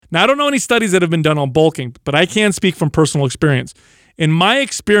Now, I don't know any studies that have been done on bulking, but I can speak from personal experience. In my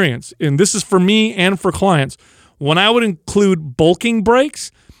experience, and this is for me and for clients, when I would include bulking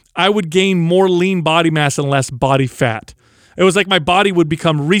breaks, I would gain more lean body mass and less body fat. It was like my body would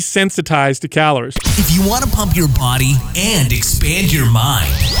become resensitized to calories. If you want to pump your body and expand your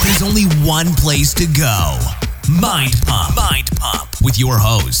mind, there's only one place to go. Mind Pump. Mind Pump with your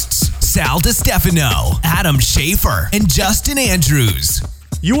hosts, Sal DiStefano, Adam Schafer, and Justin Andrews.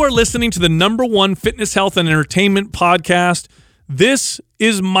 You are listening to the #1 fitness, health, and entertainment podcast. This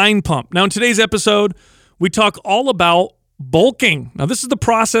is Mind Pump. Now, in today's episode, we talk all about bulking. Now, this is the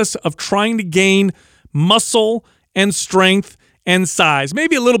process of trying to gain muscle and strength and size,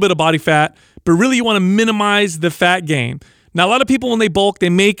 maybe a little bit of body fat, but really you want to minimize the fat gain. Now, a lot of people, when they bulk, they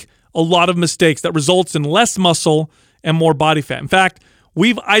make a lot of mistakes that results in less muscle and more body fat. In fact,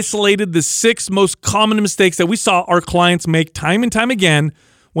 we've isolated the 6 most common mistakes that we saw our clients make time and time again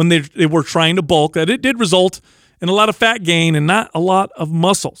when they were trying to bulk, that it did result in a lot of fat gain and not a lot of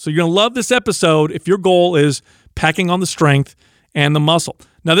muscle. So you're going to love this episode if your goal is packing on the strength and the muscle.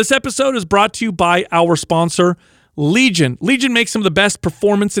 Now, this episode is brought to you by our sponsor, Legion. Legion makes some of the best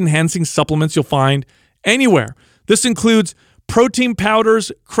performance-enhancing supplements you'll find anywhere. This includes protein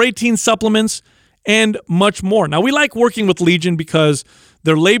powders, creatine supplements, and much more. Now, we like working with Legion because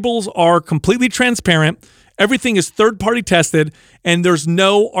their labels are completely transparent, everything is third-party tested, and there's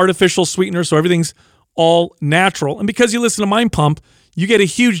no artificial sweetener, so everything's all natural. And because you listen to Mind Pump, you get a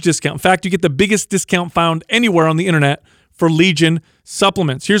huge discount. In fact, you get the biggest discount found anywhere on the internet for Legion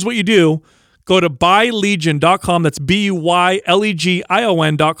supplements. Here's what you do. Go to buylegion.com. That's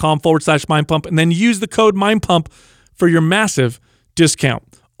BUYLEGION.com/MindPump, and then use the code MindPump for your massive discount.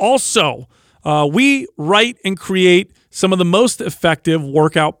 Also, we write and create some of the most effective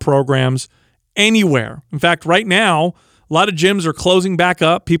workout programs anywhere. In fact, right now, a lot of gyms are closing back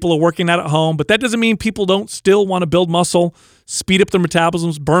up. People are working out at home, but that doesn't mean people don't still want to build muscle, speed up their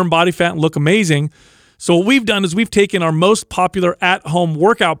metabolisms, burn body fat, and look amazing. So what we've done is we've taken our most popular at-home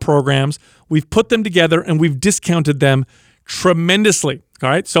workout programs, we've put them together, and we've discounted them tremendously. All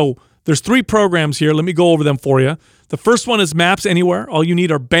right, so there's 3 programs here. Let me go over them for you. The first one is MAPS Anywhere. All you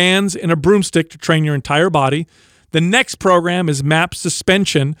need are bands and a broomstick to train your entire body. The next program is MAPS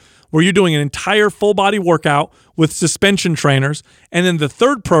Suspension, where you're doing an entire full body workout with suspension trainers. And then the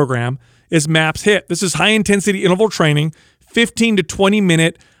third program is MAPS HIIT. This is high intensity interval training, 15 to 20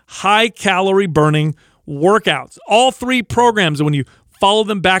 minute high calorie burning workouts. All 3 programs, when you follow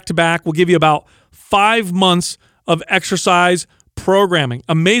them back to back, will give you about 5 months of exercise programming.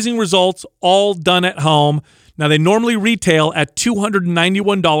 Amazing results, all done at home. Now, they normally retail at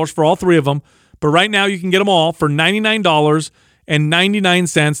 $291 for all 3 of them, but right now you can get them all for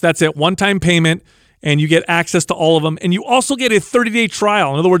 $99.99. That's it, one-time payment, and you get access to all of them. And you also get a 30-day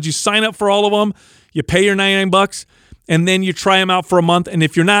trial. In other words, you sign up for all of them, you pay your $99, and then you try them out for a month. And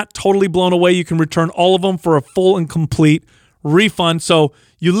if you're not totally blown away, you can return all of them for a full and complete refund. So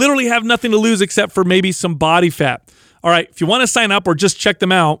you literally have nothing to lose except for maybe some body fat. All right, if you want to sign up or just check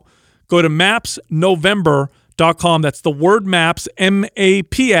them out, go to mapsnovember.com. That's the word MAPS,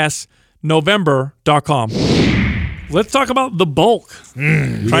 M-A-P-S, November.com. Let's talk about the bulk.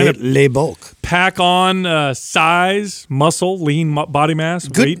 Trying to bulk. Pack on size, muscle, lean body mass,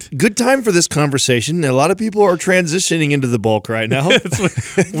 weight. Good time for this conversation. A lot of people are transitioning into the bulk right now. It's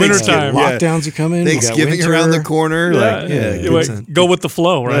wintertime. Lockdowns are coming. Thanksgiving around the corner. Go with the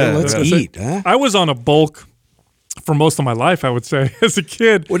flow, right? Yeah, Let's eat. Huh? I was on a bulk for most of my life, I would say, as a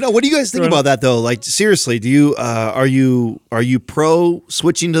kid. Well, no, what do you guys think about that, though? Like, seriously, do you are you pro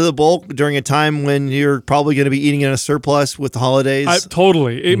switching to the bulk during a time when you're probably going to be eating in a surplus with the holidays?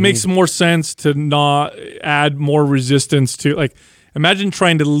 Totally. It makes more sense to not add more resistance to, like, imagine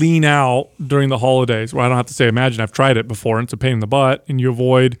trying to lean out during the holidays. Well, I don't have to say imagine. I've tried it before, and it's a pain in the butt, and you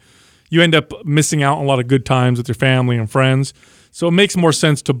end up missing out on a lot of good times with your family and friends. So it makes more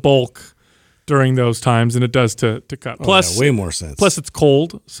sense to bulk during those times than it does to cut. Plus, way more sense. Plus, it's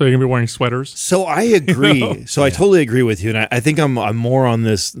cold, so you're gonna be wearing sweaters. So I agree. I totally agree with you, and I think I'm more on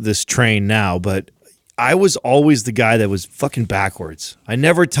this train now. But I was always the guy that was fucking backwards. I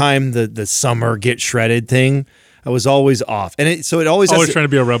never timed the summer get shredded thing. I was always off, and it always trying to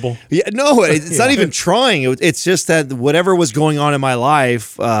be a rebel. Yeah, no, it's not even trying. It's just that whatever was going on in my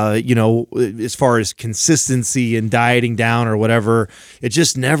life, as far as consistency and dieting down or whatever, it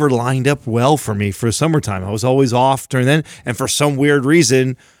just never lined up well for me for summertime. I was always off during then, and for some weird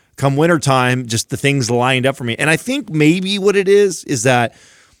reason, come wintertime, just the things lined up for me. And I think maybe what it is that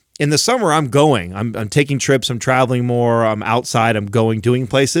in the summer I'm taking trips, I'm traveling more, I'm outside, I'm doing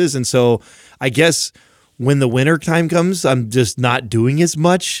places, and so I guess when the winter time comes, I'm just not doing as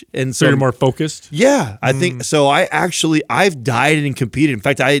much. And So so you're more focused? yeah, I think so. I've dieted and competed. In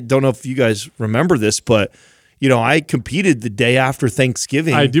fact, I don't know if you guys remember this, but I competed the day after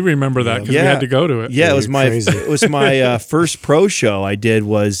Thanksgiving. I do remember that because we had to go to it. Yeah, it was You're my crazy. it was my first pro show I did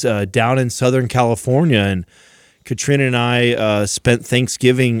was down in Southern California, and Katrina and I spent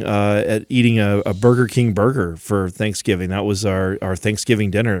Thanksgiving at eating a Burger King burger for Thanksgiving. That was our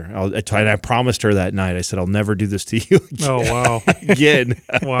Thanksgiving dinner. I promised her that night. I said, I'll never do this to you Oh, wow. again.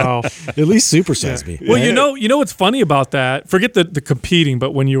 Wow. At least supersize me. Well, you know what's funny about that? Forget the competing,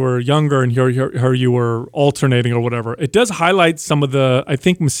 but when you were younger and you were alternating or whatever, it does highlight some of the, I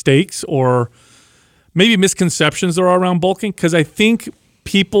think, mistakes or maybe misconceptions there are around bulking, because I think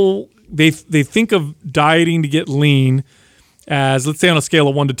people they think of dieting to get lean as, let's say on a scale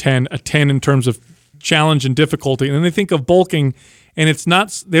of 1 to 10, a 10 in terms of challenge and difficulty, and then they think of bulking and it's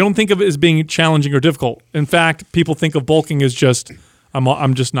not. They don't think of it as being challenging or difficult. In fact, people think of bulking as just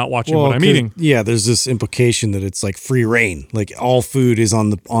I'm just not watching what I'm eating. Yeah, there's this implication that it's like free reign, like all food is on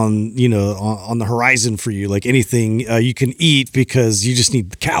the horizon for you, like anything you can eat because you just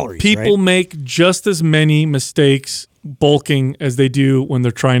need the calories. People right? make just as many mistakes bulking as they do when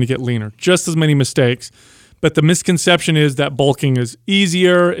they're trying to get leaner. Just as many mistakes. But the misconception is that bulking is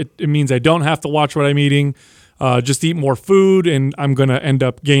easier. It means I don't have to watch what I'm eating. Just eat more food, and I'm going to end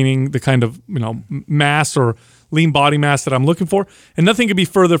up gaining the kind of mass or lean body mass that I'm looking for. And nothing could be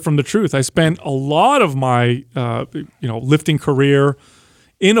further from the truth. I spent a lot of my lifting career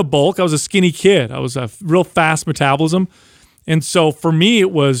in a bulk. I was a skinny kid. I was a real fast metabolism. And so for me,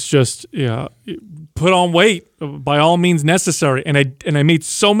 it was just put on weight by all means necessary. And I made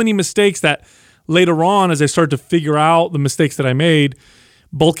so many mistakes that later on, as I started to figure out the mistakes that I made,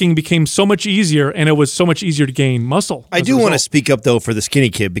 bulking became so much easier, and it was so much easier to gain muscle. I do want to speak up though for the skinny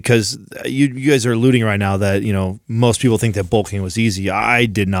kid, because you guys are alluding right now that most people think that bulking was easy. I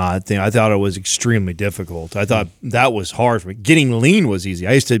did not think. I thought it was extremely difficult. I thought that was hard for me. Getting lean was easy.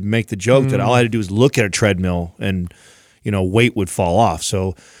 I used to make the joke that all I had to do was look at a treadmill and weight would fall off.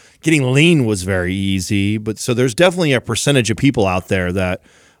 So getting lean was very easy. But so there's definitely a percentage of people out there that.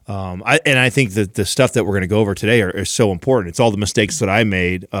 I think that the stuff that we're going to go over today is so important. It's all the mistakes that I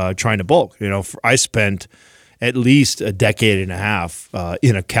made trying to bulk. I spent at least a decade and a half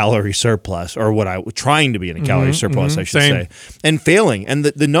in a calorie surplus, or what I was trying to be in a calorie surplus, I should say, and failing. And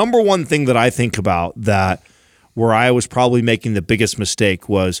the number one thing that I think about that where I was probably making the biggest mistake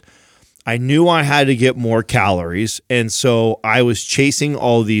was I knew I had to get more calories, and so I was chasing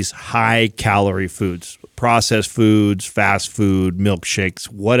all these high-calorie foods, processed foods, fast food, milkshakes,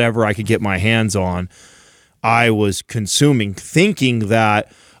 whatever I could get my hands on. I was consuming, thinking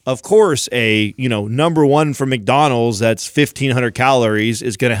that, of course, a number one from McDonald's that's 1,500 calories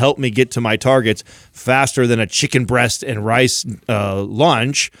is going to help me get to my targets faster than a chicken breast and rice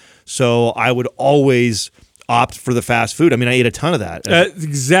lunch. So I would always opt for the fast food. I mean, I ate a ton of that.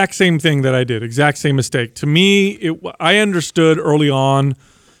 Exact same thing that I did. Exact same mistake. To me, I understood early on,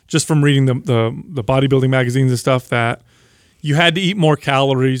 just from reading the bodybuilding magazines and stuff, that you had to eat more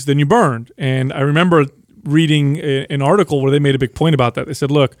calories than you burned. And I remember reading an article where they made a big point about that. They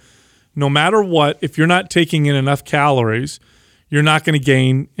said, look, no matter what, if you're not taking in enough calories, you're not going to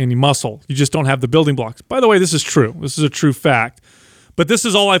gain any muscle. You just don't have the building blocks. By the way, this is true. This is a true fact. But this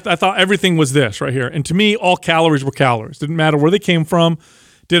is all I thought everything was this right here. And to me, all calories were calories. Didn't matter where they came from.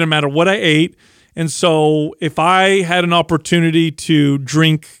 Didn't matter what I ate. And so if I had an opportunity to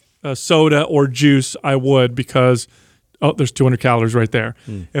drink a soda or juice, I would, because, there's 200 calories right there.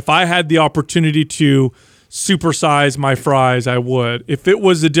 If I had the opportunity to supersize my fries, I would. If it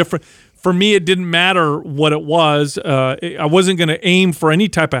was for me, it didn't matter what it was. I wasn't going to aim for any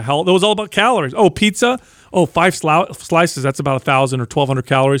type of health. It was all about calories. Oh, pizza. Oh, 5 slices. That's about 1,000 or 1,200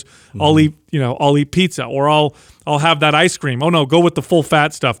 calories. I'll eat pizza, or I'll have that ice cream. Oh no, go with the full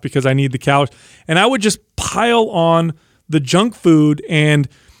fat stuff because I need the calories. And I would just pile on the junk food, and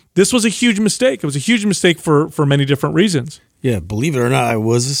this was a huge mistake. It was a huge mistake for many different reasons. Yeah, believe it or not, I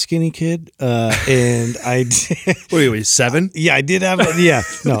was a skinny kid, and I did. Wait, 7? Yeah, I did have.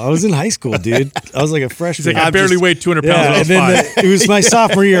 No, I was in high school, dude. I was like a freshman. He's like, I barely weighed 200 pounds. Yeah, and then it was my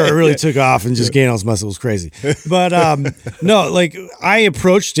sophomore year. I really took off and just gained all this muscle. It was crazy. But no, like I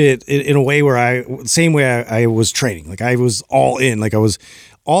approached it in a way where same way I was training. Like I was all in. Like I was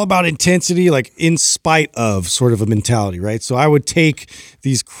all about intensity, like in spite of sort of a mentality, right? So I would take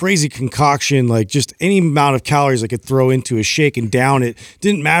these crazy concoction, like just any amount of calories I could throw into a shake and down it.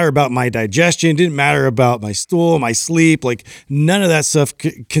 Didn't matter about my digestion, didn't matter about my stool, my sleep, like none of that stuff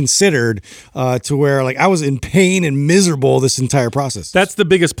considered, to where like I was in pain and miserable this entire process. That's the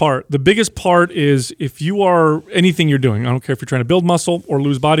biggest part. The biggest part is if you are anything you're doing, I don't care if you're trying to build muscle or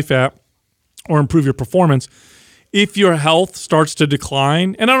lose body fat or improve your performance, if your health starts to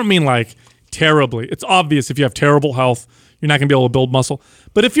decline, and I don't mean like terribly. It's obvious if you have terrible health, you're not going to be able to build muscle.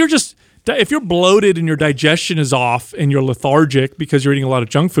 But if you're bloated and your digestion is off and you're lethargic because you're eating a lot of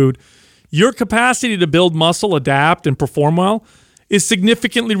junk food, your capacity to build muscle, adapt, and perform well is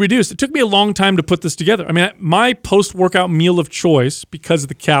significantly reduced. It took me a long time to put this together. I mean, my post-workout meal of choice, because of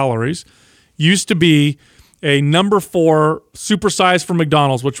the calories, used to be a number 4 supersize from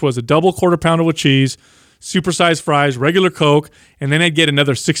McDonald's, which was a double quarter pounder with cheese, supersized fries, regular Coke, and then I'd get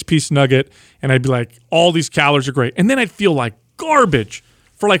another 6-piece nugget, and I'd be like, all these calories are great. And then I'd feel like garbage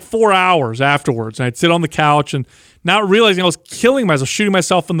for like 4 hours afterwards. And I'd sit on the couch and not realizing I was killing myself, shooting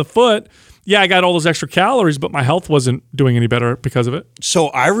myself in the foot. Yeah, I got all those extra calories, but my health wasn't doing any better because of it. So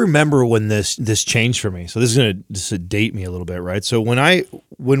I remember when this changed for me. So this is gonna date me a little bit, right? So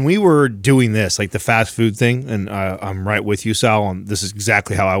when we were doing this, like the fast food thing, and I'm right with you, Sal, this is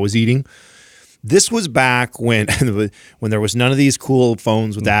exactly how I was eating. This was back when there was none of these cool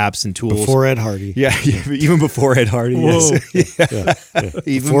phones with apps and tools. Before Ed Hardy. Yeah, even before Ed Hardy. Whoa. Yes. Yeah.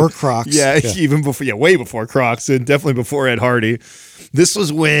 Even before Crocs. Yeah, even before, way before Crocs, and definitely before Ed Hardy. This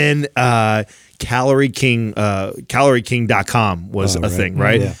was when CalorieKing.com was a thing,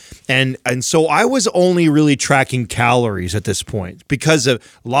 right? Yeah. And so I was only really tracking calories at this point because of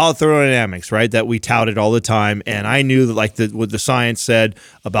law of thermodynamics, right? That we touted all the time, and I knew that like what the science said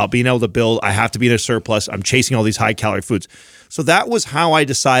about being able to build, I have to be in a surplus. I'm chasing all these high calorie foods, so that was how I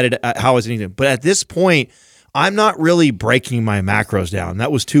decided how I was eating. But at this point, I'm not really breaking my macros down.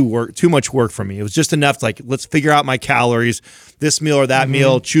 That was too much work for me. It was just enough to like, let's figure out my calories, this meal or that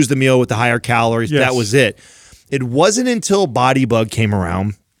meal, choose the meal with the higher calories. Yes. That was it. It wasn't until Bodybug came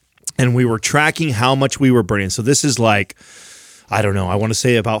around and we were tracking how much we were burning. So this is like, I don't know, I want to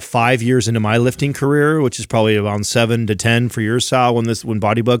say about 5 years into my lifting career, which is probably around 7 to 10 for your Sal when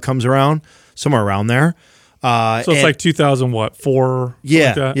Bodybug comes around, somewhere around there. So it's like 2004?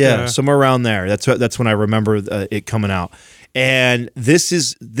 Yeah, yeah, somewhere around there. That's when I remember it coming out. And this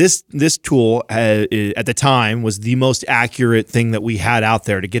tool at the time was the most accurate thing that we had out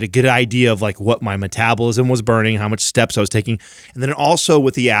there to get a good idea of like what my metabolism was burning, how much steps I was taking. And then also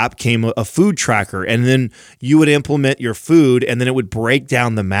with the app came a food tracker, and then you would implement your food and then it would break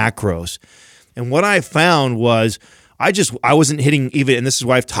down the macros. And what I found was I wasn't hitting even, and this is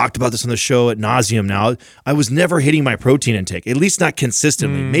why I've talked about this on the show ad nauseum now, I was never hitting my protein intake, at least not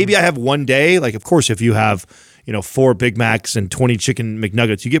consistently. Maybe I have one day, like of course if you have 4 Big Macs and 20 chicken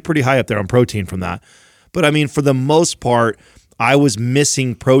McNuggets, you get pretty high up there on protein from that. But I mean, for the most part, I was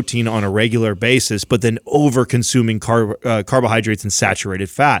missing protein on a regular basis, but then over consuming carbohydrates and saturated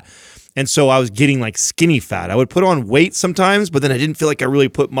fat. And so I was getting like skinny fat. I would put on weight sometimes, but then I didn't feel like I really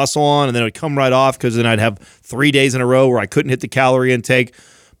put muscle on, and then it would come right off because then I'd have 3 days in a row where I couldn't hit the calorie intake.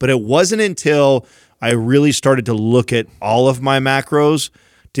 But it wasn't until I really started to look at all of my macros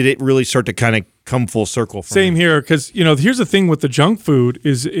did it really start to kind of come full circle for Same me. here, because here's the thing with the junk food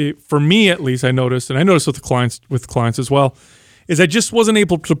is for me at least, I noticed, and I noticed with clients as well, is I just wasn't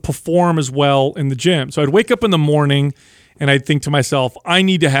able to perform as well in the gym. So I'd wake up in the morning and I'd think to myself, I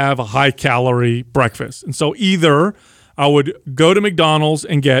need to have a high-calorie breakfast. And so either I would go to McDonald's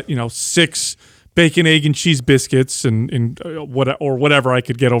and get 6 bacon, egg, and cheese biscuits and whatever I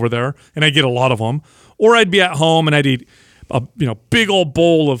could get over there, and I'd get a lot of them, or I'd be at home and I'd eat a big old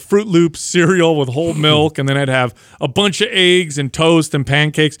bowl of Fruit Loops cereal with whole milk, and then I'd have a bunch of eggs and toast and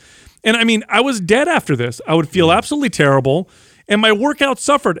pancakes. And I mean, I was dead after this. I would feel absolutely terrible. And my workout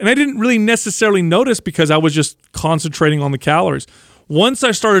suffered, and I didn't really necessarily notice because I was just concentrating on the calories. Once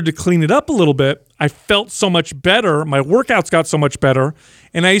I started to clean it up a little bit, I felt so much better. My workouts got so much better,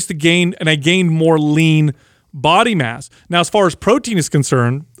 and I gained more lean body mass. Now, as far as protein is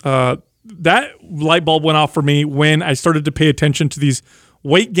concerned, that light bulb went off for me when I started to pay attention to these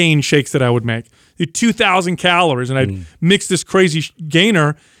weight gain shakes that I would make. 2,000 calories, and I'd mix this crazy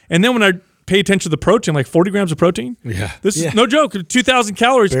gainer, and then when I pay attention to the protein, like 40 grams of protein. Yeah. This is no joke. 2,000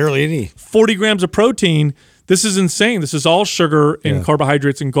 calories. Barely any. 40 grams of protein. This is insane. This is all sugar and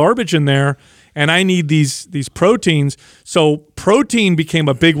carbohydrates and garbage in there. And I need these proteins. So protein became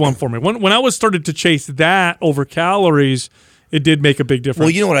a big one for me. When I was started to chase that over calories it did make a big difference. Well,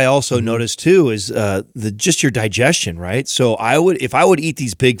 you know what I also noticed too is just your digestion, right? So if I would eat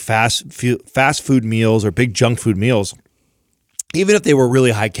these big fast food meals or big junk food meals, even if they were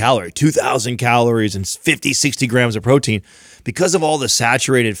really high calorie, 2,000 calories and 50, 60 grams of protein, because of all the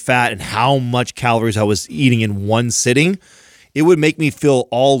saturated fat and how much calories I was eating in one sitting, it would make me feel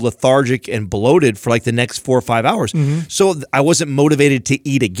all lethargic and bloated for like the next 4 or 5 hours. So I wasn't motivated to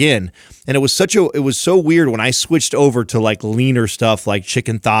eat again. And it was so weird when I switched over to like leaner stuff like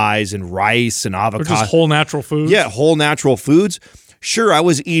chicken thighs and rice and or avocado. just whole natural foods. Yeah, whole natural foods. Sure, I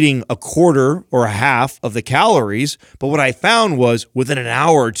was eating a quarter or a half of the calories, but what I found was within an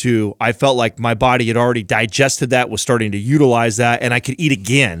hour or two, I felt like my body had already digested that, was starting to utilize that, and I could eat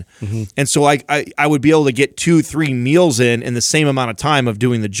again. And so I would be able to get 2-3 meals in the same amount of time of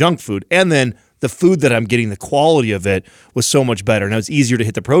doing the junk food. And then the food that I'm getting, the quality of it was so much better, and it was easier to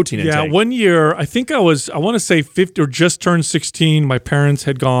hit the protein intake. Yeah, one year, I think I want to say 50 or just turned 16. My parents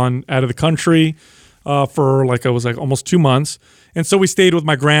had gone out of the country for almost 2 months. And so we stayed with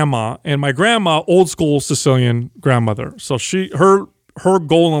my grandma, and my grandma, old school Sicilian grandmother. So her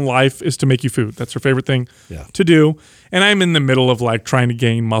goal in life is to make you food. That's her favorite thing to do. And I'm in the middle of like trying to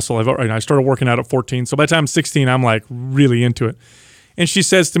gain muscle. I started working out at 14. So by the time I'm 16, I'm like really into it. And she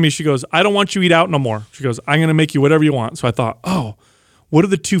says to me, she goes, I don't want you to eat out no more. She goes, I'm going to make you whatever you want. So I thought, oh, what are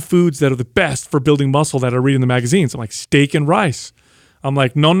the 2 foods that are the best for building muscle that I read in the magazines? I'm like, steak and rice. I'm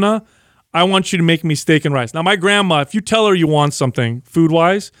like, Nonna, I want you to make me steak and rice. Now, my grandma, if you tell her you want something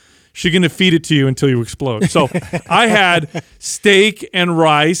food-wise, she's going to feed it to you until you explode. So I had steak and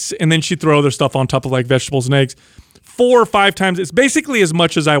rice, and then she'd throw other stuff on top of like vegetables and eggs 4 or 5 times. It's basically as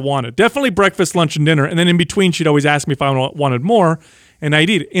much as I wanted. Definitely breakfast, lunch, and dinner. And then in between, she'd always ask me if I wanted more, and I'd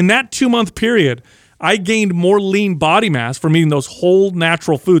eat it. In that 2-month period, I gained more lean body mass from eating those whole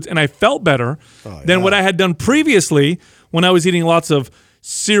natural foods, and I felt better than what I had done previously when I was eating lots of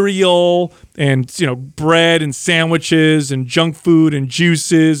cereal and bread and sandwiches and junk food and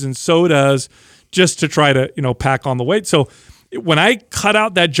juices and sodas just to try to pack on the weight. So when I cut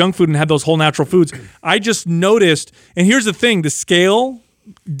out that junk food and had those whole natural foods, I just noticed, and here's the thing, the scale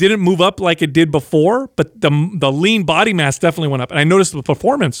didn't move up like it did before, but the lean body mass definitely went up. And I noticed the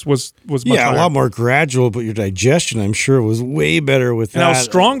performance was much higher. A lot more gradual, but your digestion, I'm sure, was way better with that. And I was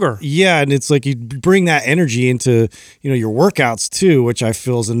stronger. Yeah, and it's like you bring that energy into your workouts too, which I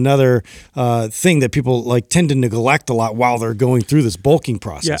feel is another thing that people like tend to neglect a lot while they're going through this bulking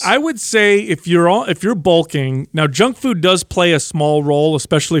process. Yeah, I would say if you're bulking, now junk food does play a small role,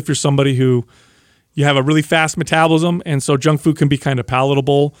 especially if you're somebody who you have a really fast metabolism, and so junk food can be kind of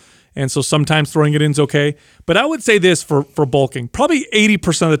palatable, and so sometimes throwing it in is okay. But I would say this for bulking, probably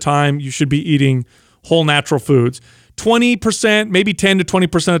 80% of the time you should be eating whole natural foods. 20%, maybe 10 to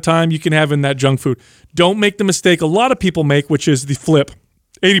 20% of the time you can have in that junk food. Don't make the mistake a lot of people make, which is the flip.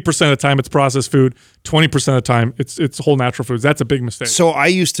 80% of the time it's processed food, 20% of the time it's whole natural foods. That's a big mistake. So I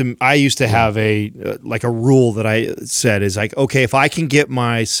used to have a rule that I said is like, okay, if I can get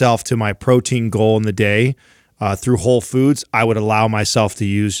myself to my protein goal in the day through whole foods, I would allow myself to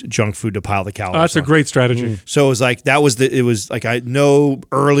use junk food to pile the calories. That's a great strategy. So it was like I no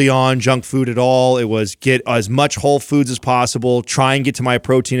early on junk food at all. It was get as much whole foods as possible, try and get to my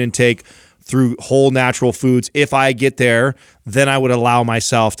protein intake through whole natural foods. If I get there, then I would allow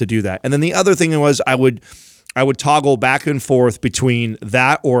myself to do that. And then the other thing was I would toggle back and forth between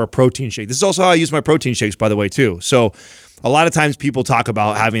that or a protein shake. This is also how I use my protein shakes, by the way, too. So a lot of times people talk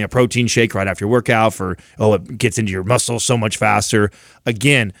about having a protein shake right after your workout it gets into your muscles so much faster.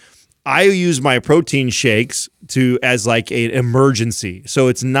 Again, I use my protein shakes as like an emergency. So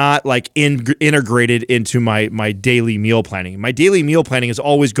it's not like integrated into my daily meal planning. My daily meal planning is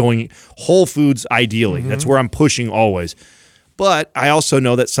always going whole foods ideally. That's where I'm pushing always. But I also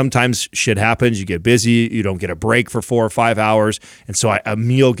know that sometimes shit happens. You get busy. You don't get a break for 4 or 5 hours. And so a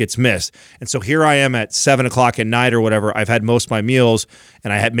meal gets missed. And so here I am at 7 o'clock at night or whatever. I've had most of my meals,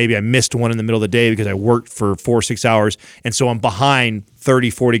 and I missed one in the middle of the day because I worked for 4 or 6 hours. And so I'm behind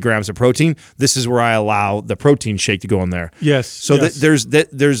 30, 40 grams of protein. This is where I allow the protein shake to go in there. Yes. So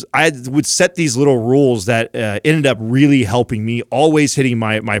I would set these little rules that ended up really helping me, always hitting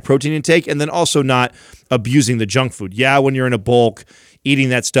my protein intake, and then also not abusing the junk food. Yeah, when you're in a bulk, eating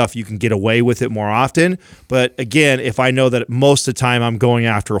that stuff, you can get away with it more often. But again, if I know that most of the time I'm going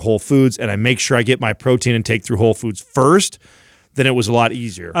after whole foods and I make sure I get my protein intake through whole foods first, then it was a lot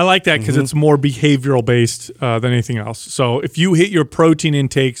easier. I like that because it's more behavioral based than anything else. So if you hit your protein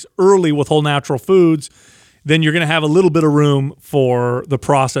intakes early with whole natural foods, then you're going to have a little bit of room for the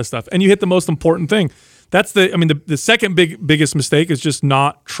processed stuff. And you hit the most important thing. That's the second biggest mistake is just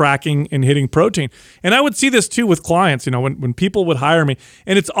not tracking and hitting protein. And I would see this too with clients, when people would hire me,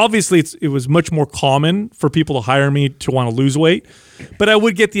 and it was much more common for people to hire me to want to lose weight, but I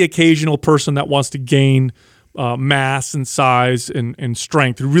would get the occasional person that wants to gain mass and size and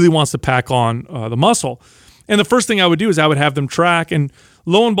strength, who really wants to pack on the muscle. And the first thing I would do is I would have them track, and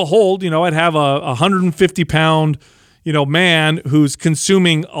lo and behold, I'd have a 150-pound man who's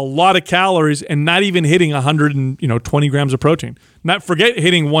consuming a lot of calories and not even hitting 120 grams of protein. Not forget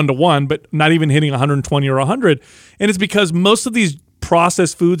hitting 1-to-1, but not even hitting 120 or 100. And it's because most of these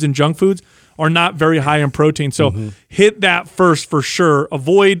processed foods and junk foods are not very high in protein. So hit that first for sure.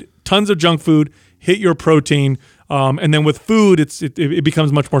 Avoid tons of junk food. Hit your protein. And then with food, it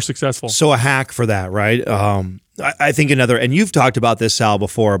becomes much more successful. So a hack for that, right? I think and you've talked about this, Sal,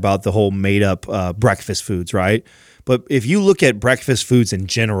 before, about the whole made-up breakfast foods, right? But if you look at breakfast foods in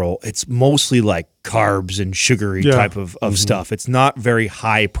general, it's mostly like carbs and sugary type of stuff. It's not very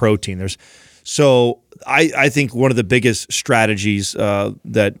high protein. So I think one of the biggest strategies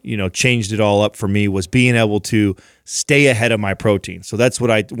that changed it all up for me was being able to stay ahead of my protein. So that's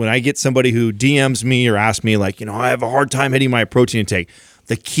what when I get somebody who DMs me or asks me like, I have a hard time hitting my protein intake.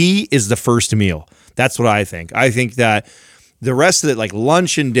 The key is the first meal. That's what I think. I think that the rest of it, like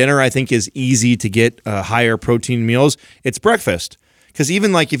lunch and dinner, I think is easy to get higher protein meals. It's breakfast. Because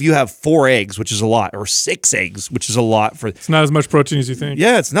even like if you have 4 eggs, which is a lot, or 6 eggs, which is a lot for... It's not as much protein as you think.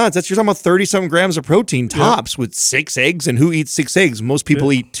 Yeah, it's not. You're talking about 30-something grams of protein tops with 6 eggs. And who eats 6 eggs? Most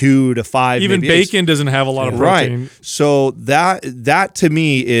people eat 2 to 5. Even bacon doesn't have a lot of protein. Right. So that to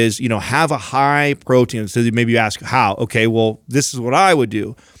me is, have a high protein. So maybe you ask how. Okay, well, this is what I would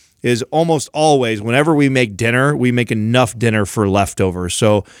do. Is almost always, whenever we make dinner, we make enough dinner for leftovers.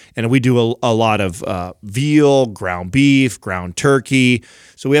 So, and we do a lot of veal, ground beef, ground turkey.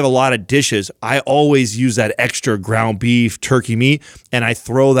 So we have a lot of dishes. I always use that extra ground beef, turkey meat, and I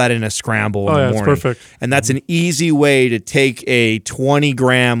throw that in a scramble in the morning. That's perfect. And that's an easy way to take a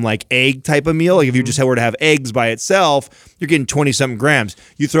 20-gram like egg type of meal. Like if you just were to have eggs by itself, you're getting 20-something grams.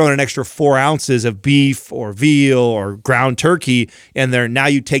 You throw in an extra 4 ounces of beef or veal or ground turkey in there. Now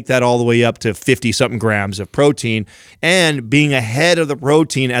you take that all the way up to 50-something grams of protein. And being ahead of the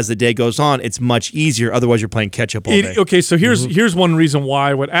protein as the day goes on, it's much easier. Otherwise, you're playing catch up all day. Okay, so here's one reason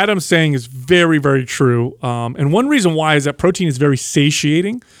why. What Adam's saying is very, very true. And one reason why is that protein is very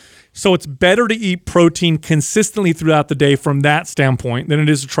satiating. So it's better to eat protein consistently throughout the day from that standpoint than it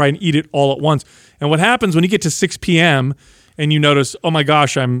is to try and eat it all at once. And what happens when you get to 6 p.m. and you notice, oh my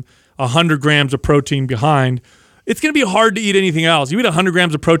gosh, I'm 100 grams of protein behind, it's going to be hard to eat anything else. You eat 100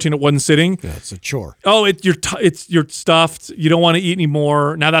 grams of protein at one sitting. Yeah, it's a chore. Oh, you're stuffed. You don't want to eat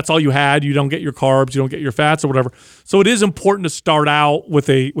anymore. Now that's all you had. You don't get your carbs. You don't get your fats or whatever. So it is important to start out with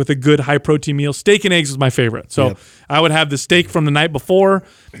a good high protein meal. Steak and eggs is my favorite. So I would have the steak from the night before,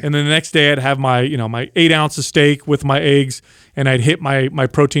 and then the next day I'd have my 8 ounces of steak with my eggs, and I'd hit my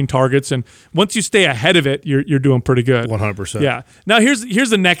protein targets. And once you stay ahead of it, you're doing pretty good. 100%. Yeah. Now here's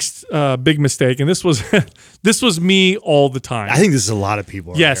the next big mistake, and this was this was me all the time. I think this is a lot of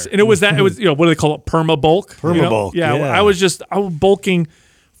people. Yes, and it was what do they call it? Perma-bulk. Perma-bulk. Yeah. I was bulking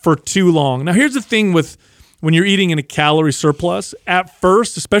for too long. Now here's the thing with when you're eating in a calorie surplus. At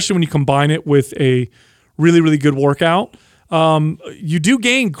first, especially when you combine it with a really, really good workout, you do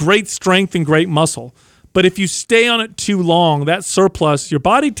gain great strength and great muscle. But if you stay on it too long, that surplus, your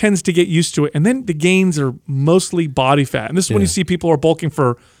body tends to get used to it. And then the gains are mostly body fat. And this is when you see people are bulking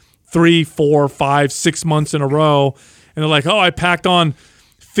for 3, 4, 5, 6 months in a row. And they're like, oh, I packed on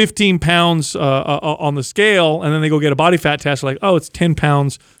 15 pounds on the scale. And then they go get a body fat test. They're like, oh, it's 10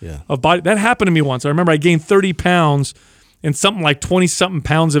 pounds of body. That happened to me once. I remember I gained 30 pounds and something like 20-something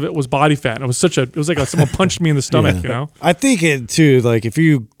pounds of it was body fat. It was like someone punched me in the stomach, I think it too, like if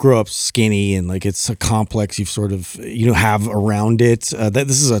you grow up skinny and like it's a complex you've sort of, have around it, that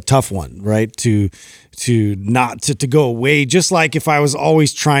this is a tough one, right? To go away. Just like if I was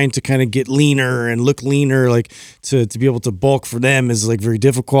always trying to kind of get leaner and look leaner, like to be able to bulk for them is like very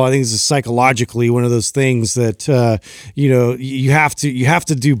difficult. I think this is psychologically one of those things that, you have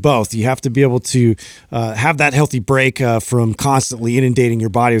to do both. You have to be able to have that healthy break from constantly inundating your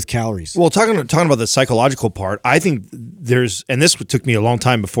body with calories. Well, talking about the psychological part, I think and this took me a long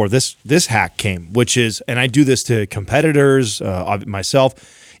time before this hack came, which is, and I do this to competitors,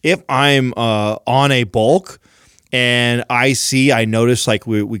 myself. If I'm on a bulk and I notice like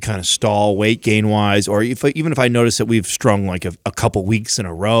we kind of stall weight gain wise, or even if I notice that we've strung like a couple weeks in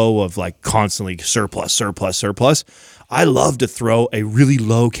a row of like constantly surplus, I love to throw a really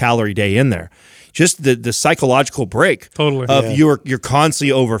low calorie day in there. just the psychological break Totally. of you're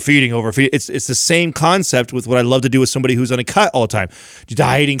constantly overfeeding. It's the same concept with what I love to do with somebody who's on a cut all the time,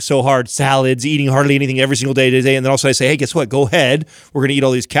 dieting so hard, salads, eating hardly anything every single day to day, and then also I say, hey, guess what? Go ahead, we're going to eat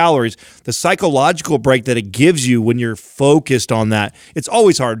all these calories. The psychological break that it gives you when you're focused on that, it's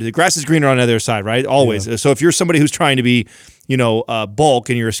always hard. The grass is greener on the other side, right? Always. Yeah. So if you're somebody who's trying to be, bulk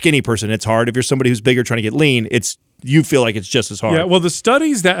and you're a skinny person, it's hard. If you're somebody who's bigger trying to get lean, you feel like it's just as hard. Yeah, well, the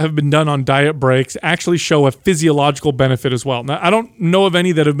studies that have been done on diet breaks actually show a physiological benefit as well. Now, I don't know of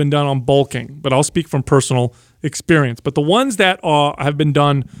any that have been done on bulking, but I'll speak from personal experience. But the ones that have been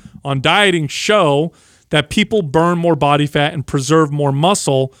done on dieting show that people burn more body fat and preserve more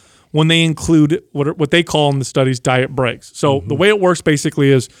muscle when they include what they call in the studies diet breaks. So the way it works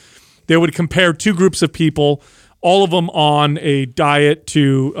basically is they would compare two groups of people, all of them on a diet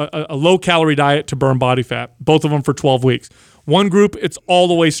to a low-calorie diet to burn body fat, both of them for 12 weeks. One group, it's all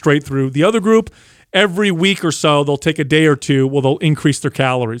the way straight through. The other group, every week or so, they'll take a day or two where they'll increase their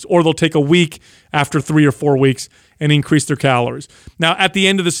calories, or they'll take a week after 3 or 4 weeks and increase their calories. Now, at the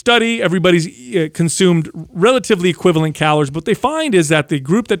end of the study, everybody's consumed relatively equivalent calories. What they find is that the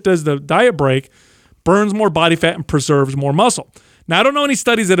group that does the diet break burns more body fat and preserves more muscle. Now, I don't know any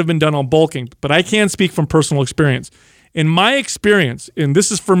studies that have been done on bulking, but I can speak from personal experience. In my experience, and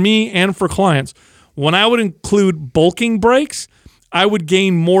this is for me and for clients, when I would include bulking breaks, I would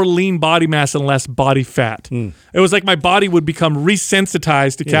gain more lean body mass and less body fat. It was like my body would become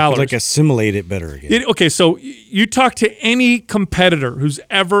resensitized to calories. Like assimilate it better again. Okay, so you talk to any competitor who's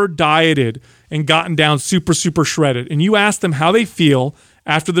ever dieted and gotten down super, super shredded, and you ask them how they feel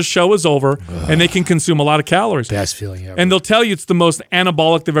after the show is over, and they can consume a lot of calories. Best feeling ever. And they'll tell you it's the most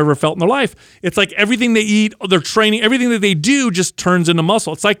anabolic they've ever felt in their life. It's like everything they eat, their training, everything that they do just turns into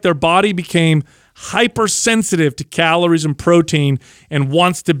muscle. It's like their body became hypersensitive to calories and protein and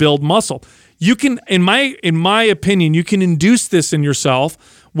wants to build muscle. You can, in my opinion, you can induce this in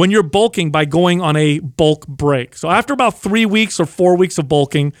yourself when you're bulking by going on a bulk break. So after about 3 weeks or 4 weeks of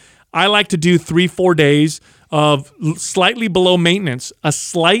bulking, I like to do 3-4 days of slightly below maintenance, a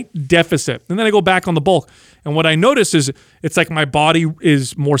slight deficit. And then I go back on the bulk. And what I notice is it's like my body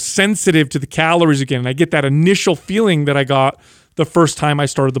is more sensitive to the calories again. And I get that initial feeling that I got the first time I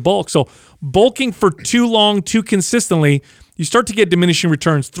started the bulk. So bulking for too long, too consistently, you start to get diminishing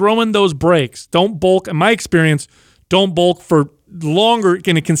returns. Throw in those breaks. Don't bulk. In my experience, don't bulk for longer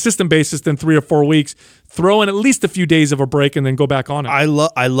in a consistent basis than 3 or 4 weeks. Throw in at least a few days of a break and then go back on it.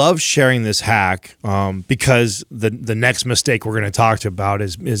 I love sharing this hack because the next mistake we're going to talk about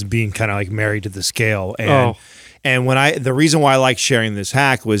is being kind of like married to the scale. And the reason why I like sharing this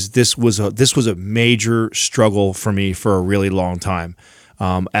hack was this was a major struggle for me for a really long time.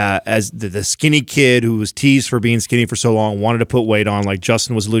 As the skinny kid who was teased for being skinny for so long, wanted to put weight on, like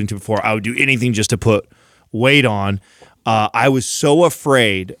Justin was alluding to before, I would do anything just to put weight on. I was so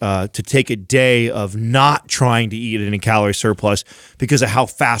afraid to take a day of not trying to eat in a calorie surplus because of how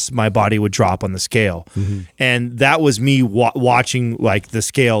fast my body would drop on the scale. And that was me watching like the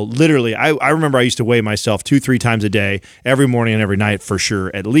scale. Literally, I remember I used to weigh myself 2-3 times a day, every morning and every night for sure,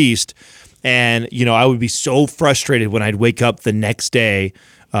 at least. And, I would be so frustrated when I'd wake up the next day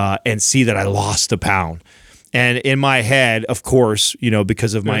and see that I lost a pound. And in my head, of course,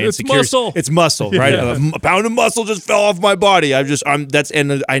 because of my insecurities, it's muscle, right? Yeah. A pound of muscle just fell off my body.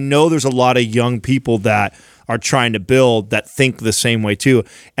 And I know there's a lot of young people that are trying to build that think the same way too.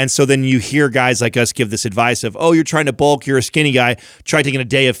 And so then you hear guys like us give this advice of, oh, you're trying to bulk, you're a skinny guy, try taking a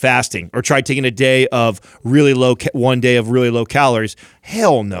day of fasting or try taking a day of one day of really low calories.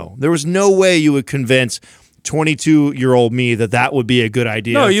 Hell no. There was no way you would convince 22-year-old me that would be a good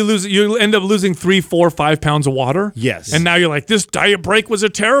idea. No, you end up losing 3, 4, 5 pounds of water. Yes. And now you're like, this diet break was a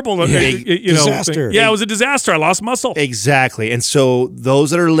terrible disaster. Yeah, it was a disaster. I lost muscle. Exactly. And so those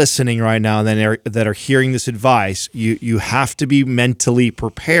that are listening right now that are hearing this advice, you have to be mentally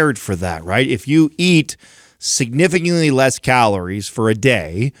prepared for that, right? If you eat significantly less calories for a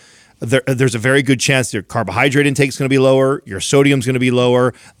day, there's a very good chance your carbohydrate intake is going to be lower, your sodium is going to be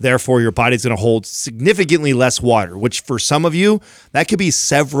lower, therefore your body's going to hold significantly less water, which for some of you, that could be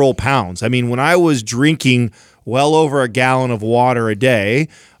several pounds. I mean, when I was drinking well over a gallon of water a day,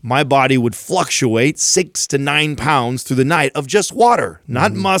 my body would fluctuate 6 to 9 pounds through the night of just water,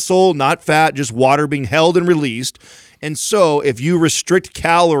 not muscle, not fat, just water being held and released. And so if you restrict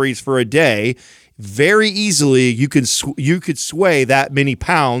calories for a day, very easily you could sway that many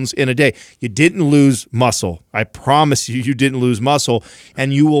pounds in a day. You didn't lose muscle. I promise you didn't lose muscle,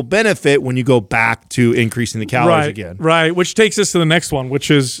 and you will benefit when you go back to increasing the calories again. Right, which takes us to the next one, which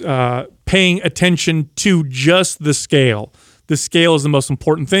is paying attention to just the scale. the scale is the most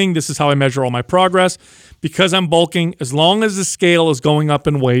important thing. This is how I measure all my progress. Because I'm bulking, as long as the scale is going up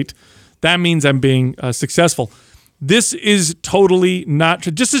in weight, that means I'm being successful. This is totally not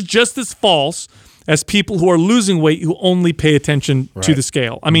true. This is just as false as people who are losing weight who only pay attention to the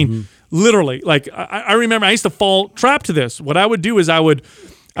scale. I mean, literally, like I remember I used to fall trap to this. What I would do is I would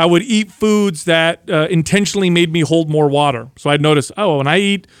eat foods that intentionally made me hold more water. So I'd notice, when I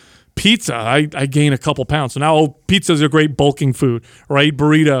eat pizza, I gain a couple pounds. So now pizza is a great bulking food. Or I eat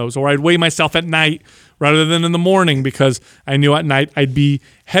burritos, or I'd weigh myself at night rather than in the morning because I knew at night I'd be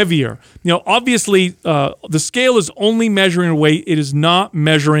heavier. Obviously, the scale is only measuring weight. It is not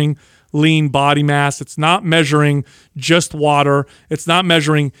measuring lean body mass. It's not measuring just water. It's not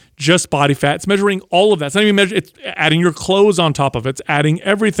measuring just body fat. It's measuring all of that. It's not even measuring. It's adding your clothes on top of it. It's adding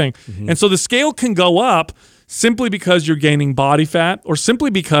everything. And so the scale can go up simply because you're gaining body fat or simply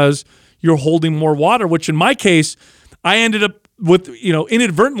because you're holding more water, which in my case, I ended up with,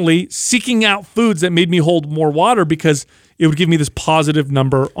 inadvertently seeking out foods that made me hold more water because it would give me this positive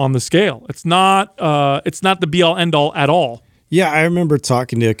number on the scale. It's not the be all end all at all. Yeah, I remember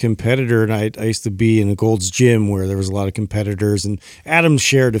talking to a competitor, and I used to be in a Gold's Gym where there was a lot of competitors, and Adam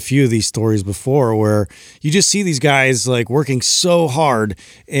shared a few of these stories before where you just see these guys like working so hard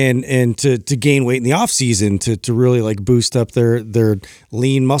and to gain weight in the off season to really like boost up their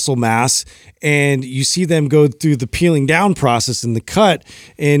lean muscle mass, and you see them go through the peeling down process in the cut,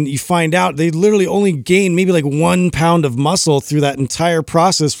 and you find out they literally only gain maybe like 1 pound of muscle through that entire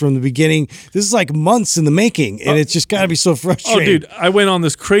process from the beginning. This is like months in the making, and it's just got to be so frustrating. Oh, dude, I went on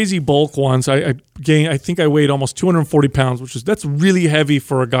this crazy bulk once. I think I weighed almost 240 pounds, that's really heavy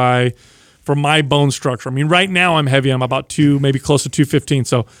for a guy for my bone structure. I mean, right now I'm heavy. I'm about maybe close to 215.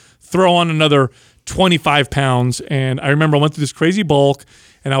 So throw on another 25 pounds. And I remember I went through this crazy bulk,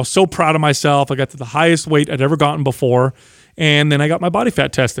 and I was so proud of myself. I got to the highest weight I'd ever gotten before. And then I got my body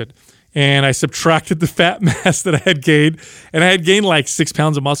fat tested. And I subtracted the fat mass that I had gained, and I had gained like 6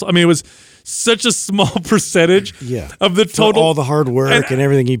 pounds of muscle. I mean, it was such a small percentage of the total. For all the hard work and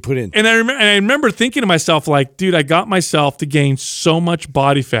everything he put in. And I remember thinking to myself, like, dude, I got myself to gain so much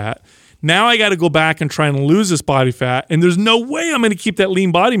body fat. Now I got to go back and try and lose this body fat, and there's no way I'm going to keep that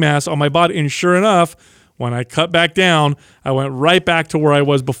lean body mass on my body. And sure enough, when I cut back down, I went right back to where I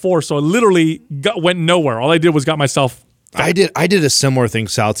was before. So I literally went nowhere. All I did was got myself. I did a similar thing,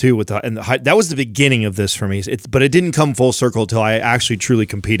 Sal, too, that was the beginning of this for me. But it didn't come full circle until I actually truly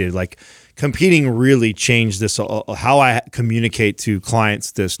competed. Like, competing really changed this, how I communicate to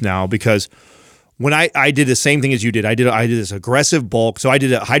clients this now, because when I did the same thing as you did, I did this aggressive bulk. So I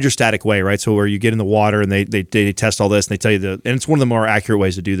did a hydrostatic way, right? So where you get in the water and they test all this and they tell you and it's one of the more accurate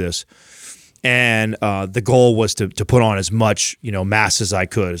ways to do this. And the goal was to put on as much, mass as I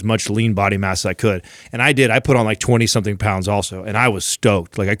could, as much lean body mass as I could. And I did. I put on like 20-something pounds also. And I was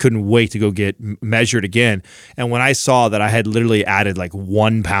stoked. Like, I couldn't wait to go get measured again. And when I saw that I had literally added like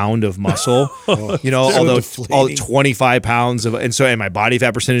 1 pound of muscle, all 25 pounds of, and my body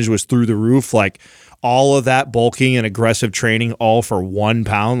fat percentage was through the roof, like, all of that bulking and aggressive training all for 1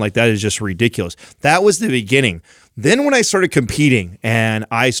 pound, like, that is just ridiculous. That was the beginning. Then when I started competing and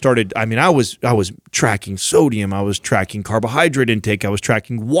I was tracking sodium, I was tracking carbohydrate intake, I was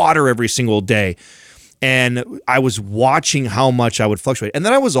tracking water every single day. And I was watching how much I would fluctuate. And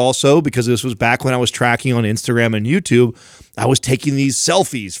then I was also, because this was back when I was tracking on Instagram and YouTube, I was taking these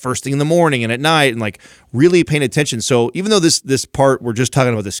selfies first thing in the morning and at night and like really paying attention. So even though this part, we're just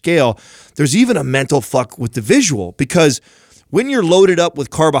talking about the scale, there's even a mental fuck with the visual, because when you're loaded up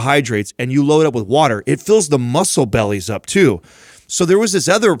with carbohydrates and you load up with water, it fills the muscle bellies up too. So there was this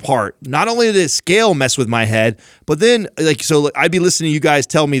other part. Not only did the scale mess with my head, but then I'd be listening to you guys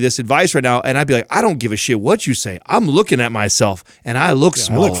tell me this advice right now, and I'd be like, I don't give a shit what you say. I'm looking at myself, and I look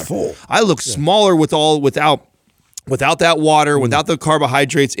smaller. I look full. I look smaller without that water, without the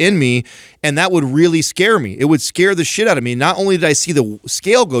carbohydrates in me, and that would really scare me. It would scare the shit out of me. Not only did I see the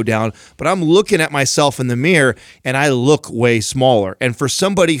scale go down, but I'm looking at myself in the mirror, and I look way smaller. And for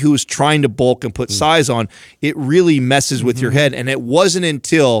somebody who's trying to bulk and put size on, it really messes with your head. And it wasn't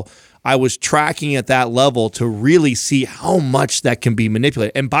until I was tracking at that level to really see how much that can be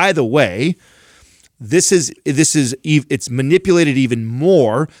manipulated. And by the way, it's manipulated even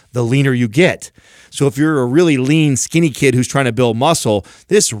more the leaner you get. So if you're a really lean, skinny kid who's trying to build muscle,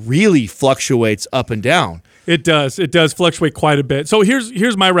 this really fluctuates up and down. It does. It does fluctuate quite a bit. So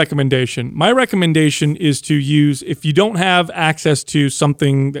here's my recommendation. My recommendation is to use, if you don't have access to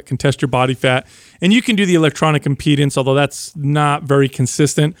something that can test your body fat, and you can do the electronic impedance, although that's not very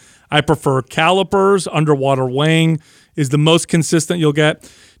consistent. I prefer calipers. Underwater weighing is the most consistent you'll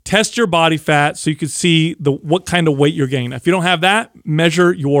get. test your body fat so you can see what kind of weight you're gaining. If you don't have that,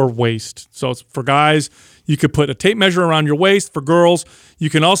 measure your waist. So it's for guys, you could put a tape measure around your waist. For girls, you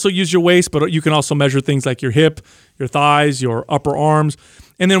can also use your waist, but you can also measure things like your hip, your thighs, your upper arms.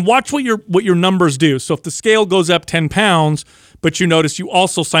 And then watch what your numbers do. So if the scale goes up 10 pounds, but you notice you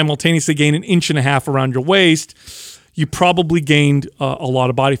also simultaneously gain 1.5 inches around your waist, you probably gained a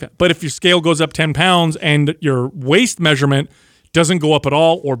lot of body fat. But if your scale goes up 10 pounds and your waist measurement doesn't go up at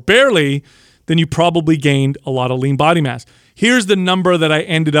all or barely, then you probably gained a lot of lean body mass. Here's the number that I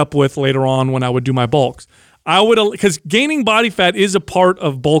ended up with later on when I would do my bulks. Because gaining body fat is a part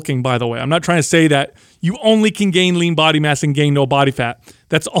of bulking, by the way. I'm not trying to say that you only can gain lean body mass and gain no body fat.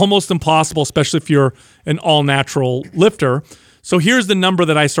 That's almost impossible, especially if you're an all-natural lifter. So here's the number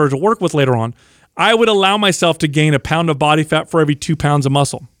that I started to work with later on. I would allow myself to gain 1 pound of body fat for every 2 pounds of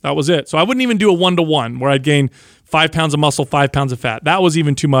muscle. That was it. So I wouldn't even do a 1-to-1 where I'd gain 5 pounds of muscle, 5 pounds of fat. That was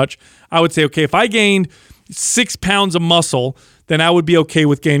even too much. I would say, okay, if I gained 6 pounds of muscle, then I would be okay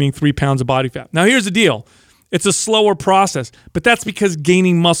with gaining 3 pounds of body fat. Now here's the deal. It's a slower process, but that's because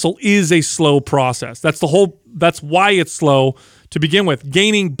gaining muscle is a slow process. That's why it's slow to begin with.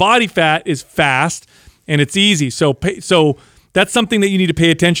 Gaining body fat is fast and it's easy. So that's something that you need to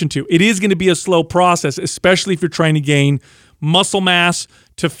pay attention to. It is going to be a slow process, especially if you're trying to gain muscle mass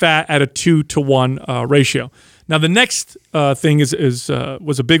to fat at a 2-to-1 ratio. Now, the next thing was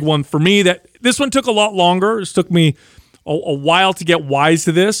a big one for me. That this one took a lot longer. It took me a while to get wise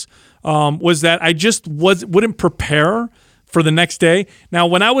to this. Was that I just wouldn't prepare for the next day. Now,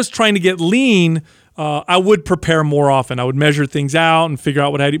 when I was trying to get lean, I would prepare more often. I would measure things out and figure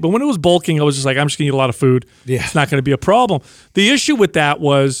out what I'd eat. But when it was bulking, I was just like, I'm just going to eat a lot of food. Yeah. It's not going to be a problem. The issue with that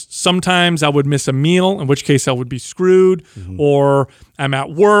was sometimes I would miss a meal, in which case I would be screwed, or I'm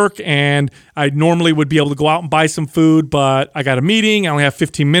at work and I normally would be able to go out and buy some food, but I got a meeting, I only have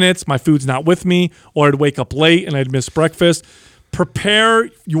 15 minutes, my food's not with me, or I'd wake up late and I'd miss breakfast. Prepare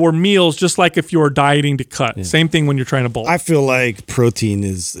your meals just like if you're dieting to cut. Yeah. Same thing when you're trying to bulk. I feel like protein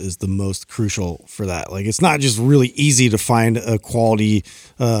is the most crucial for that. Like, it's not just really easy to find a quality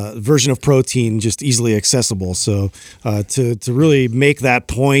version of protein just easily accessible. So to really make that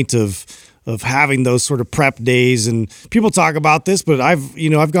point of having those sort of prep days, and people talk about this, but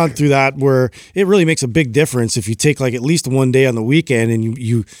I've gone through that where it really makes a big difference if you take like at least one day on the weekend and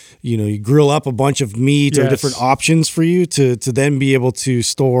you grill up a bunch of meat or different options for you to then be able to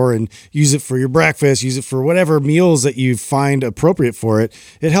store and use it for your breakfast, use it for whatever meals that you find appropriate for it.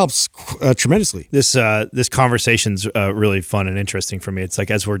 It helps tremendously. This conversation's really fun and interesting for me. It's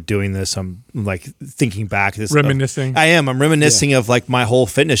like as we're doing this, I'm like thinking back. Reminiscing. I'm reminiscing of like my whole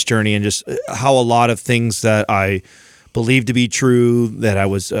fitness journey and just how a lot of things that I believed to be true, that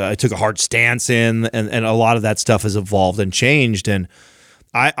I took a hard stance in, and a lot of that stuff has evolved and changed. And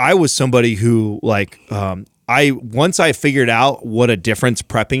I was somebody who once I figured out what a difference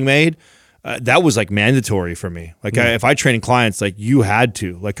prepping made, that was like mandatory for me. Like if I trained clients, like you had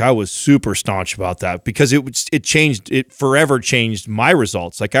to, like I was super staunch about that because it forever changed my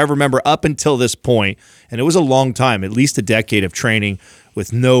results. Like I remember up until this point, and it was a long time, at least a decade of training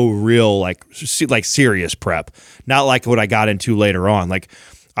with no real like serious prep, not like what I got into later on. Like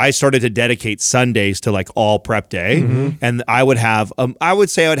I started to dedicate Sundays to like all prep day, and I would have, I would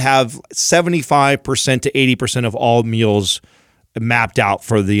say I would have 75% to 80% of all meals mapped out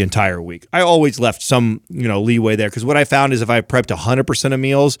for the entire week. I always left some, leeway there because what I found is if I prepped 100% of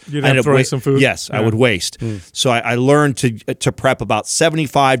meals, you'd end up throwing some food. Yes, I would waste. So I learned to prep about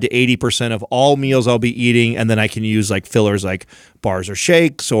 75 to 80% of all meals I'll be eating, and then I can use like fillers like bars or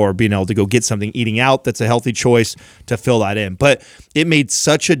shakes, or being able to go get something eating out that's a healthy choice to fill that in. But it made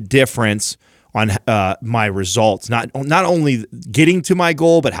such a difference on my results, not only getting to my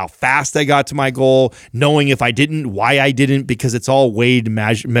goal, but how fast I got to my goal, knowing if I didn't, why I didn't, because it's all weighed,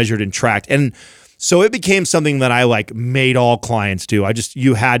 measured, and tracked. And so it became something that I like made all clients do.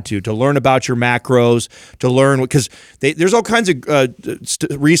 You had to learn about your macros, to learn, because there's all kinds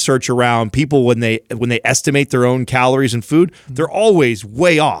of research around people when they estimate their own calories and food, they're always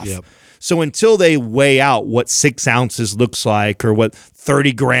way off. Yep. So until they weigh out what 6 ounces looks like or what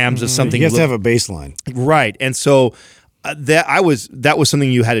 30 grams of something, you have to have a baseline, right? And so that was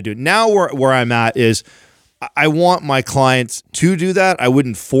something you had to do. Now where I'm at is I want my clients to do that. I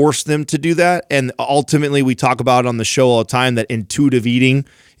wouldn't force them to do that. And ultimately, we talk about on the show all the time that intuitive eating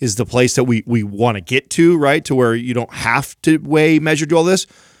is the place that we want to get to, right? To where you don't have to weigh, measure, do all this.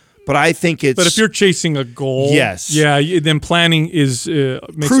 But I think it's... But if you're chasing a goal... Yes. Yeah, then planning is...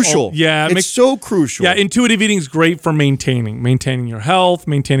 crucial. It's so crucial. Yeah, intuitive eating is great for maintaining your health,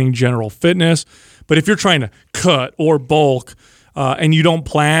 maintaining general fitness. But if you're trying to cut or bulk, and you don't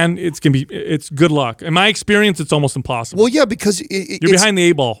plan, it's good luck. In my experience, it's almost impossible. Well, yeah, because you're behind the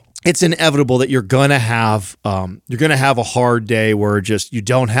 8 ball. It's inevitable that you're gonna have a hard day where just you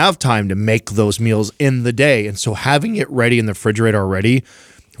don't have time to make those meals in the day, and so having it ready in the refrigerator already,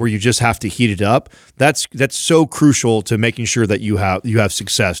 where you just have to heat it up, that's so crucial to making sure that you have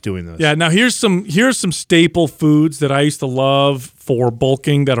success doing this. Yeah. Now here's some staple foods that I used to love for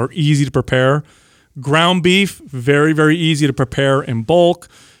bulking that are easy to prepare. Ground beef, very, very easy to prepare in bulk.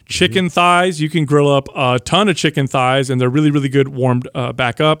 Chicken thighs, you can grill up a ton of chicken thighs, and they're really, really good warmed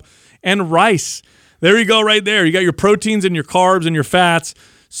back up. And rice. There you go right there. You got your proteins and your carbs and your fats.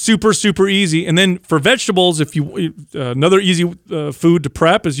 Super, super easy. And then for vegetables, if you another easy food to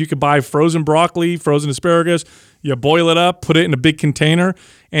prep is you could buy frozen broccoli, frozen asparagus. You boil it up, put it in a big container,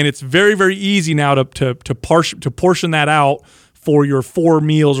 and it's very, very easy now to portion that out for your 4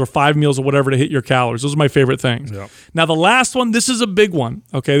 meals or 5 meals or whatever to hit your calories. Those are my favorite things. Yep. Now, the last one, this is a big one.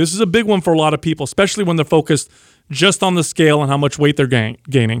 Okay, this is a big one for a lot of people, especially when they're focused just on the scale and how much weight they're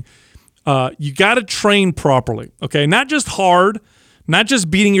gaining. You got to train properly. Okay, not just hard, not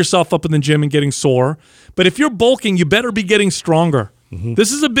just beating yourself up in the gym and getting sore, but if you're bulking, you better be getting stronger. Mm-hmm.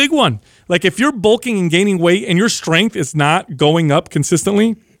 This is a big one. Like if you're bulking and gaining weight and your strength is not going up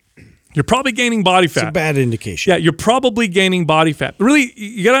consistently, you're probably gaining body fat. It's a bad indication. Yeah, you're probably gaining body fat. Really,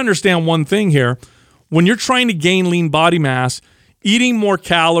 you got to understand one thing here. When you're trying to gain lean body mass, eating more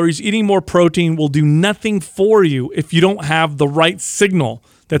calories, eating more protein will do nothing for you if you don't have the right signal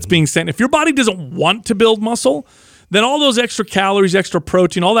that's being sent. If your body doesn't want to build muscle, then all those extra calories, extra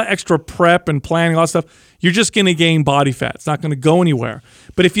protein, all that extra prep and planning, all that stuff, you're just going to gain body fat. It's not going to go anywhere.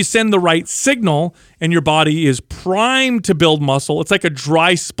 But if you send the right signal and your body is primed to build muscle, it's like a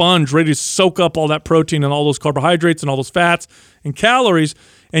dry sponge ready to soak up all that protein and all those carbohydrates and all those fats and calories,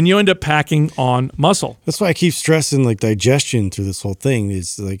 and you end up packing on muscle. That's why I keep stressing like digestion through this whole thing.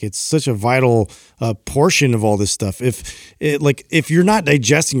 Is like it's such a vital portion of all this stuff. If you're not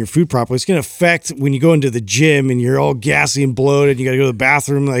digesting your food properly, it's going to affect when you go into the gym and you're all gassy and bloated. And you got to go to the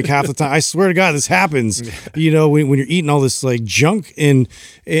bathroom like half the time. I swear to God, this happens. You know, when you're eating all this like junk and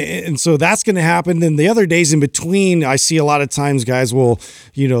so that's going to happen. Then the other days in between, I see a lot of times guys will,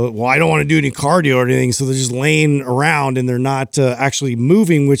 I don't want to do any cardio or anything, so they're just laying around and they're not actually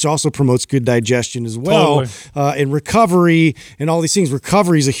moving, which also promotes good digestion as well. Totally. And recovery and all these things.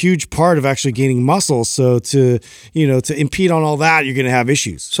 Recovery is a huge part of actually gaining muscle. So to impede on all that, you're going to have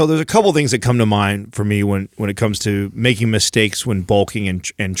issues. So there's a couple things that come to mind for me when it comes to making mistakes when bulking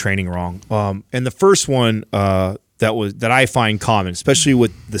and training wrong. And the first one that I find common, especially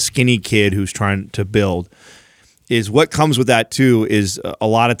with the skinny kid who's trying to build, is what comes with that too is a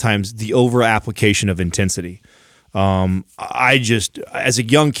lot of times the over application of intensity. As a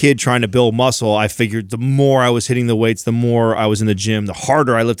young kid trying to build muscle, I figured the more I was hitting the weights, the more I was in the gym, the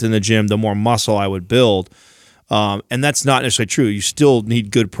harder I lifted in the gym, the more muscle I would build. And that's not necessarily true. You still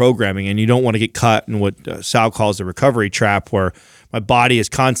need good programming, and you don't want to get caught in what Sal calls the recovery trap, where my body is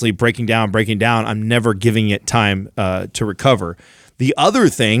constantly breaking down. I'm never giving it time to recover. The other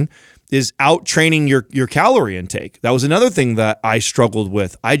thing is out-training your calorie intake. That was another thing that I struggled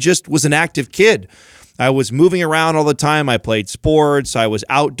with. I just was an active kid. I was moving around all the time. I played sports. I was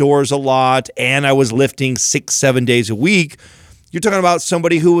outdoors a lot, and I was lifting 6-7 days a week. You're talking about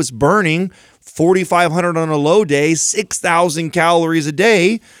somebody who was burning 4,500 on a low day, 6,000 calories a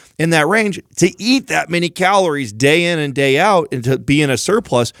day in that range. To eat that many calories day in and day out and to be in a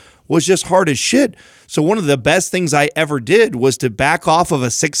surplus was just hard as shit. So one of the best things I ever did was to back off of a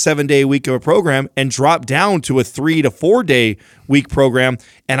 6-7 day week of a program and drop down to a 3 to 4 day week program.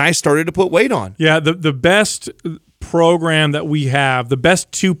 And I started to put weight on. Yeah. The best program that we have, the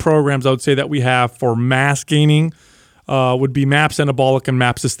best 2 programs I would say that we have for mass gaining would be MAPS Anabolic and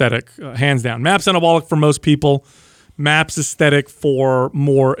MAPS Aesthetic, hands down. MAPS Anabolic for most people, MAPS Aesthetic for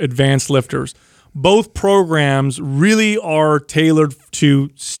more advanced lifters. Both programs really are tailored to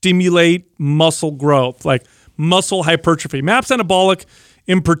stimulate muscle growth, like muscle hypertrophy. MAPS Anabolic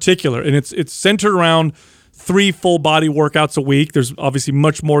in particular, and it's centered around 3 full body workouts a week. There's obviously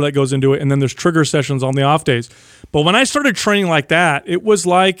much more that goes into it, and then there's trigger sessions on the off days. But when I started training like that, it was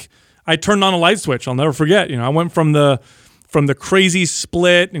like I turned on a light switch. I'll never forget. I went from the crazy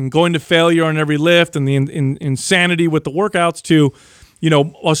split and going to failure on every lift and the insanity with the workouts to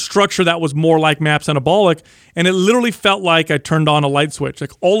a structure that was more like MAPS Anabolic, and it literally felt like I turned on a light switch.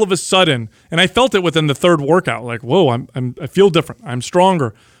 Like all of a sudden, and I felt it within the 3rd workout. Like, whoa, I feel different. I'm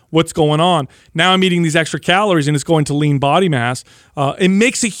stronger. What's going on? Now I'm eating these extra calories, and it's going to lean body mass. It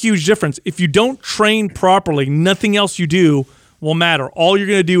makes a huge difference. If you don't train properly, nothing else you do will matter. All you're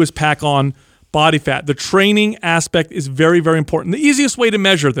going to do is pack on body fat. The training aspect is very, very important. The easiest way to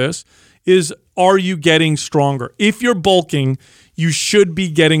measure this is, are you getting stronger? If you're bulking, you should be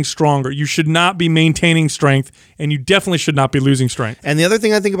getting stronger. You should not be maintaining strength, and you definitely should not be losing strength. And the other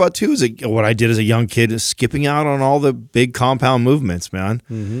thing I think about too is what I did as a young kid is skipping out on all the big compound movements, man.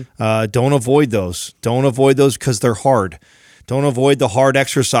 Don't avoid those. Don't avoid those because they're hard. Don't avoid the hard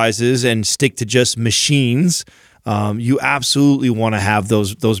exercises and stick to just machines. You absolutely want to have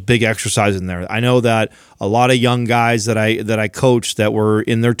those big exercises in there. I know that a lot of young guys that I coached that were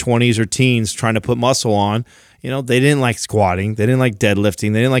in their 20s or teens trying to put muscle on, they didn't like squatting, they didn't like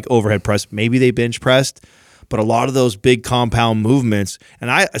deadlifting, they didn't like overhead press. Maybe they bench pressed, but a lot of those big compound movements. And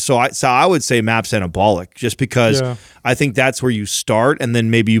I would say MAPS anabolic, just because I think that's where you start, and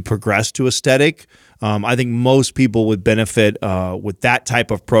then maybe you progress to aesthetic. I think most people would benefit with that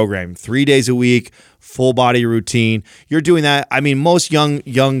type of program. 3 days a week, full body routine. You're doing that. I mean, most young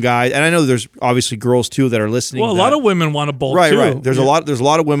guys, and I know there's obviously girls too that are listening. Well, a lot of women want to bulk too. Right. There's a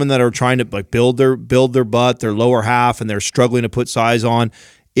lot of women that are trying to like build their butt, their lower half, and they're struggling to put size on.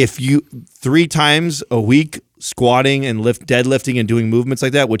 If you 3 times a week squatting and deadlifting and doing movements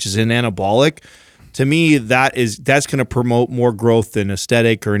like that, which is an anabolic, to me, that's going to promote more growth than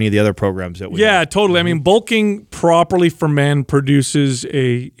aesthetic or any of the other programs that we have. Totally. I mean, bulking properly for men produces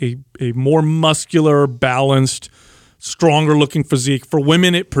a more muscular, balanced, stronger looking physique. For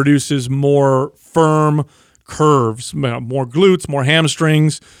women, it produces more firm curves, more glutes, more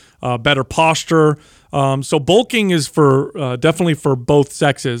hamstrings, better posture. So bulking is for definitely for both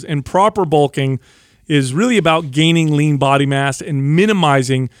sexes, and proper bulking is really about gaining lean body mass and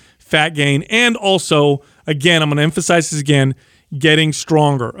minimizing fat gain, and also, again, I'm going to emphasize this again, getting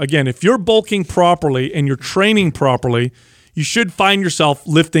stronger. Again, if you're bulking properly and you're training properly, you should find yourself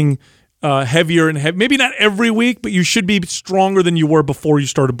lifting heavier and heavy. Maybe not every week, but you should be stronger than you were before you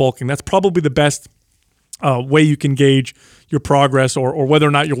started bulking. That's probably the best way you can gauge your progress or whether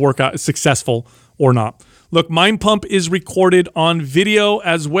or not your workout is successful or not. Look, Mind Pump is recorded on video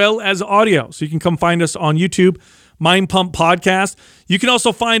as well as audio, so you can come find us on YouTube, Mind Pump Podcast. You can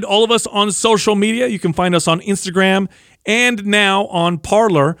also find all of us on social media. You can find us on Instagram and now on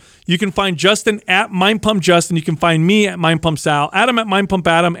Parler. You can find Justin at Mind Pump Justin. You can find me at Mind Pump Sal, Adam at Mind Pump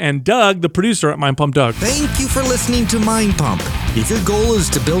Adam, and Doug, the producer, at Mind Pump Doug. Thank you for listening to Mind Pump. If your goal is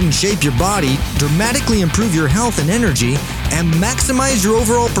to build and shape your body, dramatically improve your health and energy, and maximize your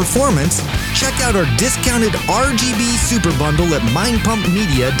overall performance, check out our discounted RGB Super Bundle at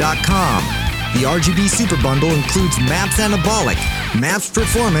mindpumpmedia.com. The RGB Super Bundle includes MAPS Anabolic, MAPS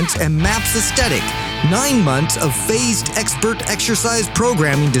Performance, and MAPS Aesthetic. 9 months of phased expert exercise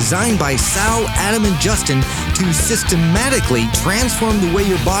programming designed by Sal, Adam, and Justin to systematically transform the way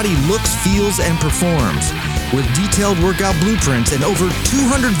your body looks, feels, and performs. With detailed workout blueprints and over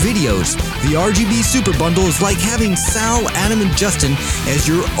 200 videos, the RGB Super Bundle is like having Sal, Adam, and Justin as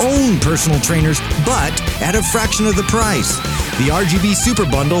your own personal trainers, but at a fraction of the price. The RGB Super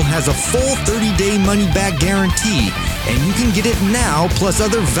Bundle has a full 30-day money-back guarantee, and you can get it now plus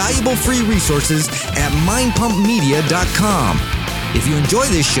other valuable free resources at mindpumpmedia.com. If you enjoy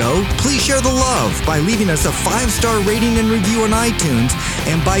this show, please share the love by leaving us a 5-star rating and review on iTunes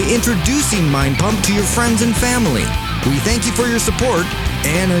and by introducing Mind Pump to your friends and family. We thank you for your support,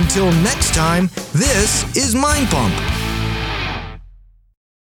 and until next time, this is Mind Pump.